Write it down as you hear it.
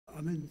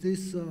I mean,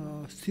 this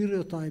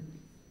stereotype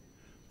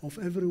of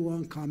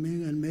everyone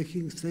coming and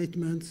making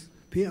statements,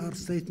 PR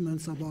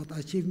statements about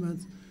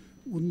achievements,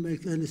 wouldn't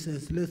make any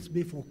sense. Let's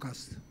be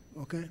focused,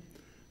 okay?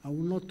 I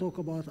will not talk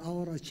about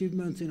our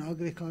achievements in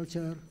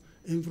agriculture,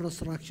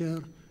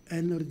 infrastructure,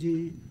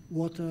 energy,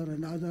 water,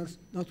 and others.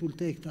 That will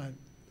take time,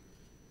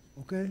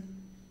 okay?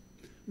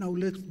 Now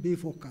let's be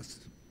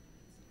focused.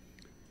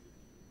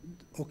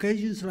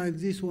 Occasions like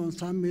this one,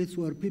 summits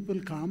where people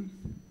come,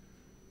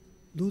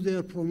 do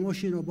their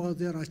promotion about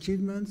their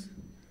achievements,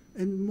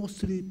 and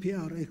mostly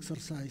PR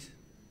exercise.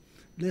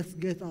 Let's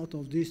get out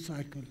of this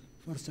cycle,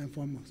 first and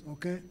foremost,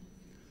 okay?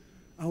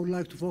 I would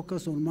like to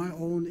focus on my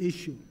own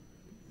issue.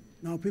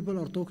 Now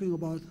people are talking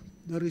about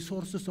the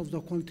resources of the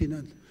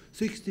continent,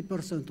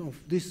 60% of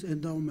this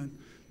endowment,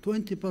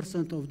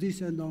 20% of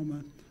this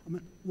endowment. I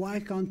mean, why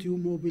can't you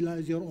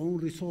mobilize your own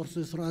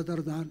resources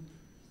rather than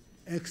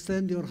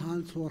extend your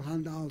hands for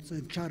handouts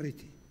and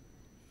charity?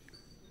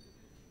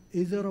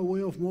 Is there a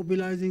way of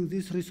mobilizing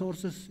these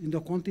resources in the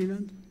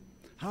continent?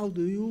 How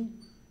do you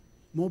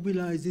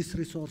mobilize these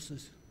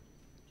resources?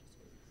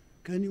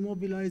 Can you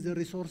mobilize the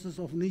resources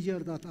of Niger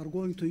that are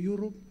going to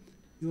Europe,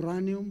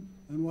 uranium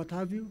and what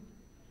have you?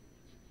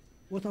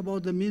 What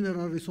about the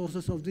mineral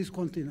resources of this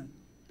continent?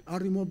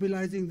 Are you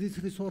mobilizing these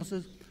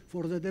resources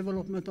for the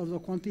development of the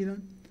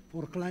continent,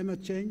 for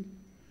climate change?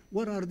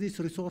 What are these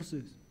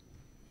resources?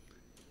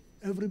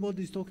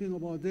 Everybody is talking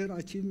about their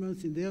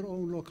achievements in their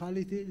own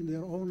locality, in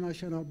their own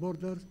national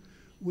borders,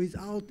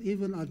 without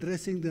even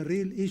addressing the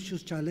real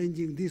issues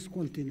challenging this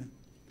continent.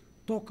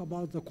 Talk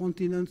about the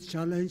continent's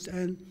challenge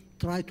and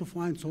try to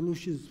find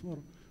solutions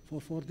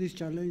for this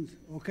challenge,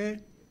 okay?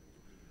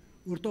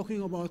 We're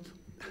talking about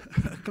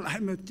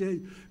climate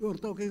change, you're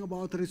talking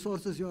about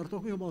resources, you are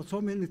talking about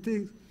so many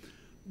things.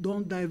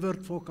 Don't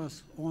divert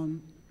focus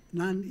on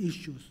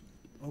non-issues,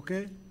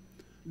 okay?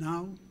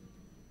 Now,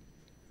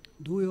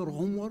 do your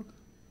homework,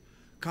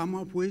 come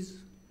up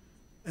with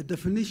a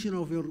definition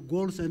of your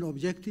goals and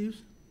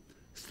objectives,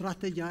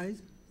 strategize,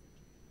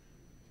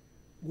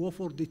 go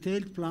for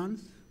detailed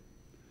plans,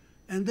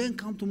 and then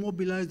come to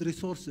mobilize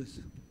resources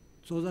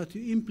so that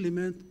you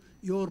implement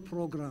your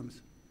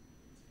programs.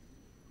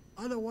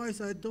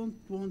 Otherwise, I don't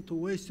want to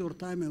waste your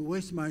time and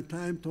waste my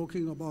time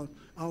talking about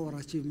our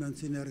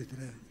achievements in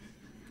Eritrea.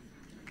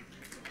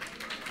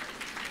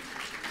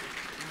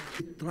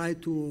 Try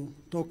to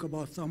talk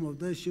about some of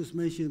the issues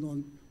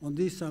mentioned on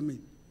this summit.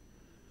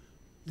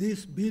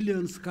 These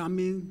billions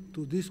coming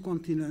to this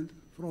continent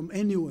from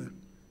anywhere,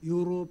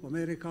 Europe,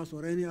 Americas,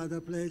 or any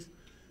other place,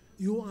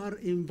 you are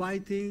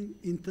inviting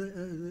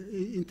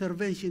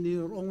intervention in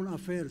your own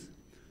affairs.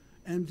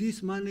 And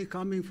this money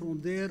coming from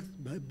there,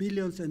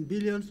 billions and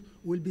billions,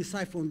 will be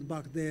siphoned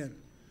back there.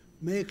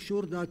 Make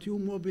sure that you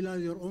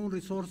mobilize your own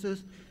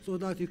resources so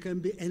that you can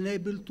be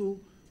enabled to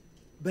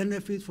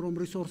benefit from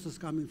resources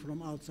coming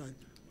from outside.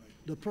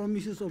 The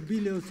promises of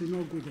billions is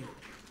no good.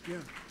 Yeah.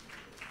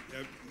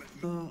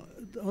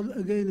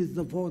 Again, it's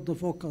the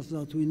focus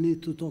that we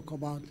need to talk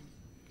about.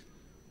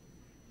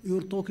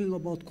 You're talking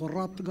about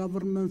corrupt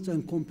governments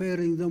and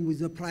comparing them with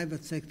the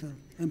private sector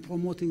and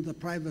promoting the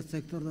private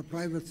sector, the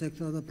private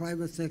sector, the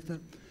private sector.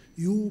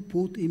 You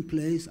put in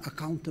place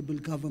accountable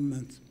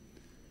governments,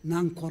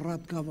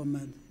 non-corrupt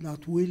government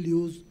that will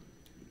use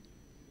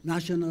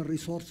national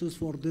resources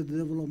for the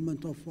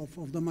development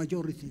of the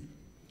majority.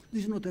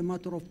 This is not a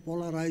matter of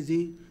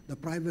polarizing the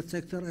private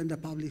sector and the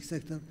public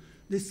sector.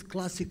 These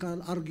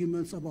classical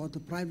arguments about the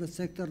private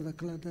sector,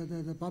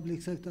 the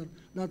public sector,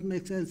 that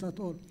makes sense at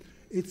all.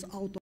 It's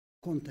out of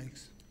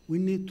context. We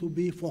need to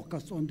be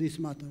focused on this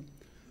matter.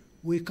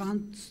 We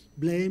can't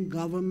blame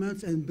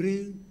governments and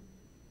bring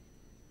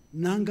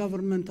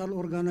non-governmental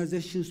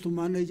organizations to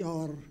manage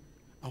our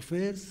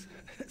affairs.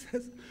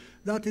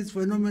 That is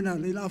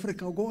phenomenal. In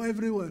Africa, go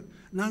everywhere.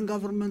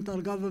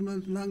 Non-governmental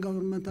government,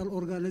 non-governmental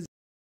organizations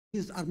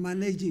are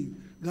managing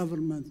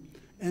governments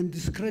and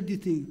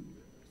discrediting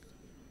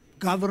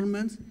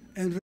governments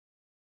and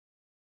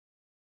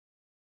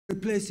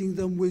replacing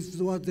them with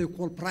what they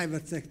call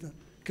private sector.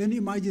 Can you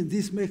imagine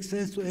this makes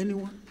sense to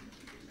anyone?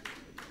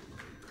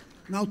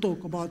 Now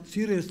talk about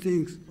serious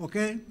things,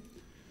 okay?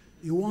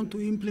 You want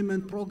to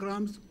implement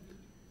programs,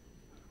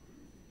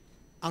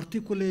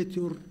 articulate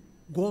your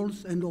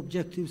goals and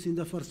objectives in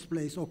the first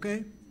place,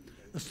 okay?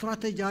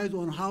 Strategize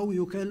on how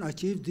you can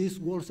achieve these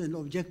goals and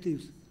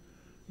objectives.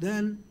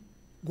 Then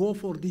go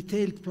for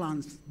detailed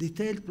plans,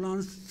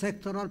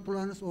 sectoral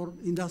plans or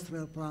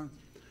industrial plans,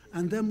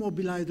 and then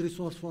mobilize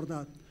resources for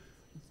that.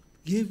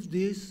 Give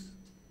these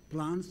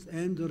plans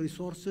and the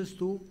resources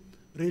to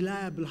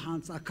reliable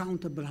hands,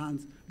 accountable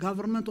hands.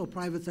 Government or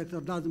private sector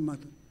doesn't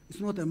matter.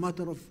 It's not a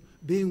matter of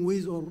being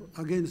with or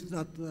against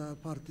that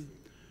party.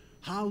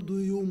 How do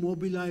you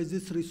mobilize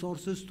these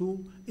resources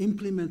to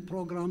implement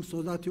programs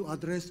so that you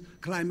address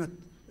climate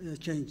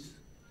change?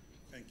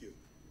 Thank you.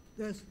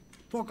 Yes,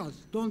 focus.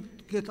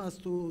 Don't get us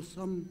to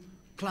some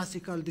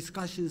classical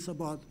discussions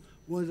about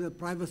what the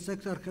private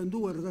sector can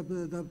do or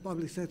the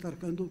public sector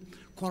can do.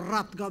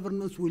 Corrupt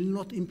governments will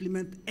not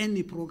implement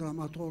any program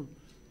at all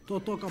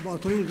to talk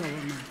about real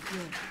government.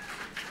 Yeah.